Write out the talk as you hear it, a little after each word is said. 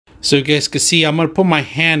So you guys can see, I'm going to put my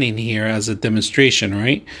hand in here as a demonstration,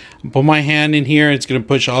 right? Put my hand in here. It's going to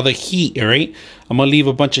push all the heat, right? I'm going to leave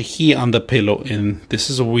a bunch of heat on the pillow. And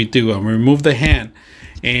this is what we do. I'm going to remove the hand.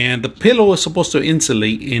 And the pillow is supposed to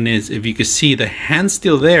insulate. And if you can see, the hand's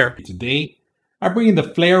still there. Today, I'm bringing the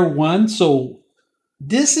FLIR ONE. So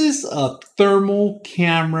this is a thermal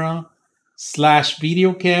camera /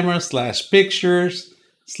 video camera / pictures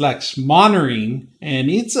 / monitoring, and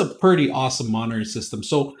it's a pretty awesome monitoring system.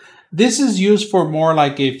 So this is used for more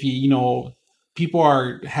like if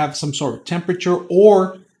people have some sort of temperature,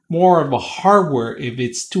 or more of a hardware if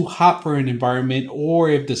it's too hot for an environment, or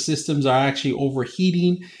if the systems are actually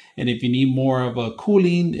overheating, and if you need more of a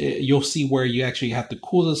cooling, you'll see where you actually have to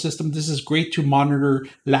cool the system. This is great to monitor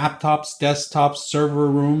laptops, desktops, server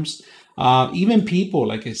rooms, even people,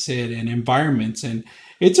 like I said, and environments. And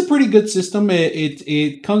it's a pretty good system.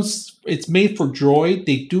 It's made for Droid.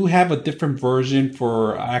 They do have a different version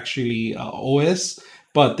for actually OS,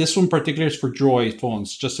 but this one in particular is for Droid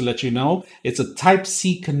phones, just to let you know. It's a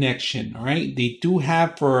Type-C connection, all right? They do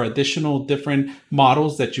have for additional different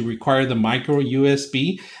models that you require the micro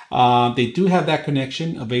USB. They do have that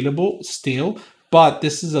connection available still, but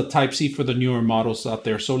this is a Type-C for the newer models out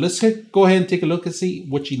there. So let's go ahead and take a look and see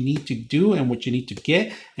what you need to do and what you need to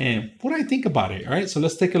get and what I think about it. All right, so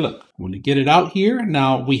let's take a look. I'm going to get it out here.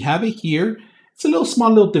 Now we have it here. It's a little small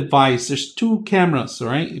little device. There's two cameras, all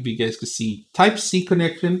right? If you guys can see, Type-C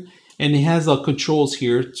connection, and it has controls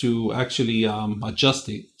here to actually adjust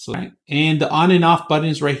it. So, right? And the on and off button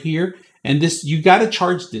is right here. And this, you got to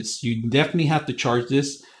charge this. You definitely have to charge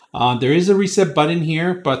this. There is a reset button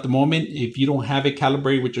here, but at the moment, if you don't have it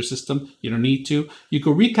calibrated with your system, you don't need to. You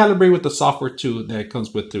can recalibrate with the software too that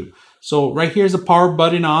comes with too. So right here is the power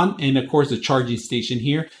button on, and of course the charging station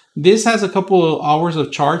here. This has a couple of hours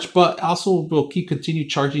of charge, but also will continue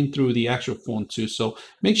charging through the actual phone too. So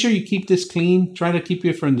make sure you keep this clean. Try to keep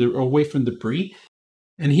it away from debris.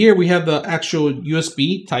 And here we have the actual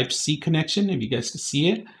USB Type-C connection, if you guys can see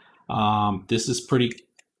it. This is pretty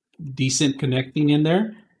decent connecting in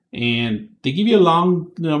there. And they give you a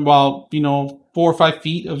long, about 4 or 5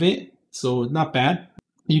 feet of it, so not bad.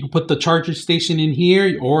 You can put the charger station in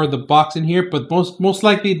here or the box in here, but most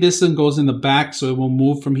likely this one goes in the back, so it will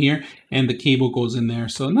move from here, and the cable goes in there.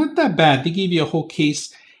 So not that bad. They give you a whole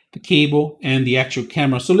case, the cable, and the actual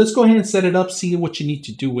camera. So let's go ahead and set it up, see what you need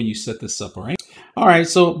to do when you set this up, all right? All right,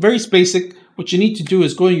 so very basic. What you need to do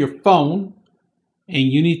is go to your phone, and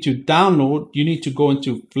you need to download. You need to go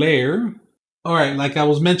into FLIR. All right, like I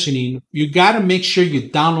was mentioning, you got to make sure you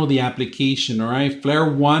download the application, all right?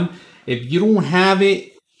 FLIR ONE, if you don't have it,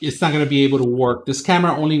 it's not going to be able to work. This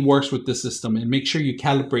camera only works with this system, and make sure you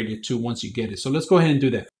calibrate it too once you get it. So let's go ahead and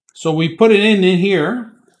do that. So we put it in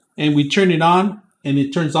here, and we turn it on, and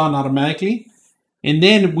it turns on automatically. And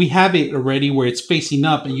then we have it already where it's facing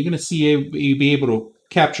up, and you're going to see you'll be able to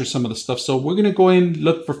capture some of the stuff. So we're going to go in and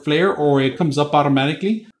look for FLIR, or it comes up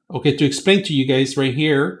automatically. Okay, to explain to you guys right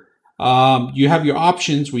here, you have your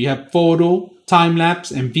options. We have photo, time lapse,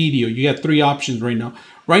 and video. You have 3 options right now.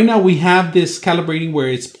 Right now we have this calibrating where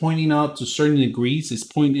it's pointing out to certain degrees.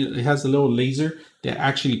 It has a little laser that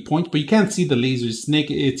actually points, but you can't see the laser. It's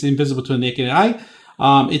naked. It's invisible to the naked eye.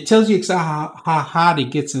 It tells you exactly how hot it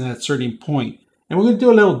gets in that certain point. And we're going to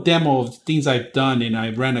do a little demo of things I've done, and I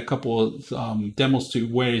ran a couple of demos to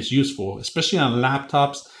where it's useful, especially on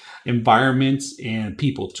laptops, environments, and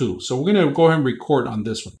people too. So we're going to go ahead and record on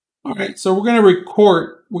this one. All right, so we're gonna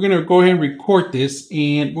record. We're gonna go ahead and record this,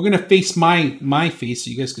 and we're gonna face my face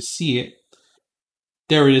so you guys can see it.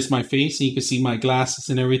 There it is, my face, and you can see my glasses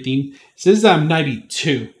and everything. It says I'm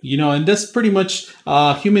 92, and that's pretty much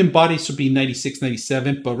human body should be 96,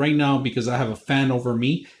 97. But right now, because I have a fan over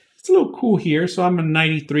me, it's a little cool here. So I'm a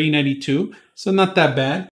 93, 92, so not that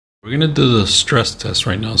bad. We're gonna do the stress test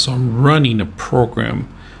right now. So I'm running a program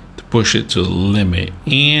to push it to the limit,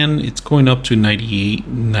 and it's going up to 98,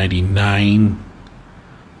 99.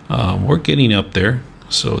 We're getting up there.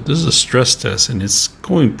 So this is a stress test, and it's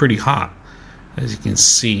going pretty hot, as you can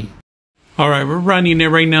see. All right, we're running it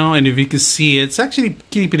right now, and if you can see, it's actually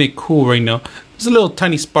keeping it cool right now. There's a little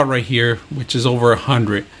tiny spot right here, which is over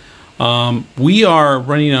 100. We are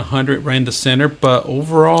running 100 right in the center, but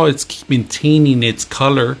overall it's maintaining its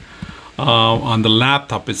color on the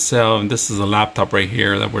laptop itself. And this is a laptop right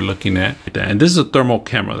here that we're looking at, and this is a thermal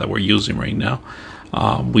camera that we're using right now.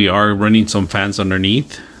 We are running some fans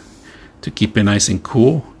underneath to keep it nice and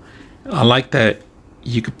cool. I like that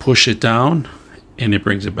you could push it down and it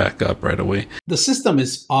brings it back up right away. The system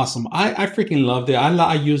is awesome. I freaking loved it.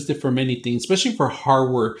 I used it for many things, especially for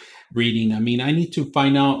hardware. reading. I mean, I need to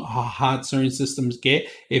find out how hot certain systems get,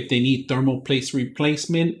 if they need thermal paste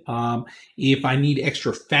replacement, if I need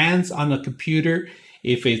extra fans on a computer,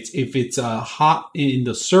 if it's hot in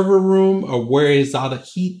the server room, or where is all the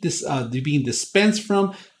heat being dispensed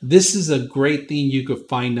from. This is a great thing you could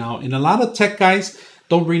find out. And a lot of tech guys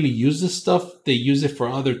don't really use this stuff. They use it for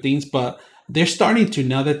other things, but they're starting to,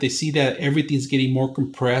 now that they see that everything's getting more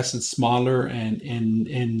compressed and smaller,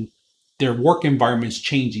 and their work environment's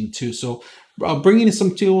changing too. So bringing in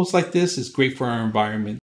some tools like this is great for our environment.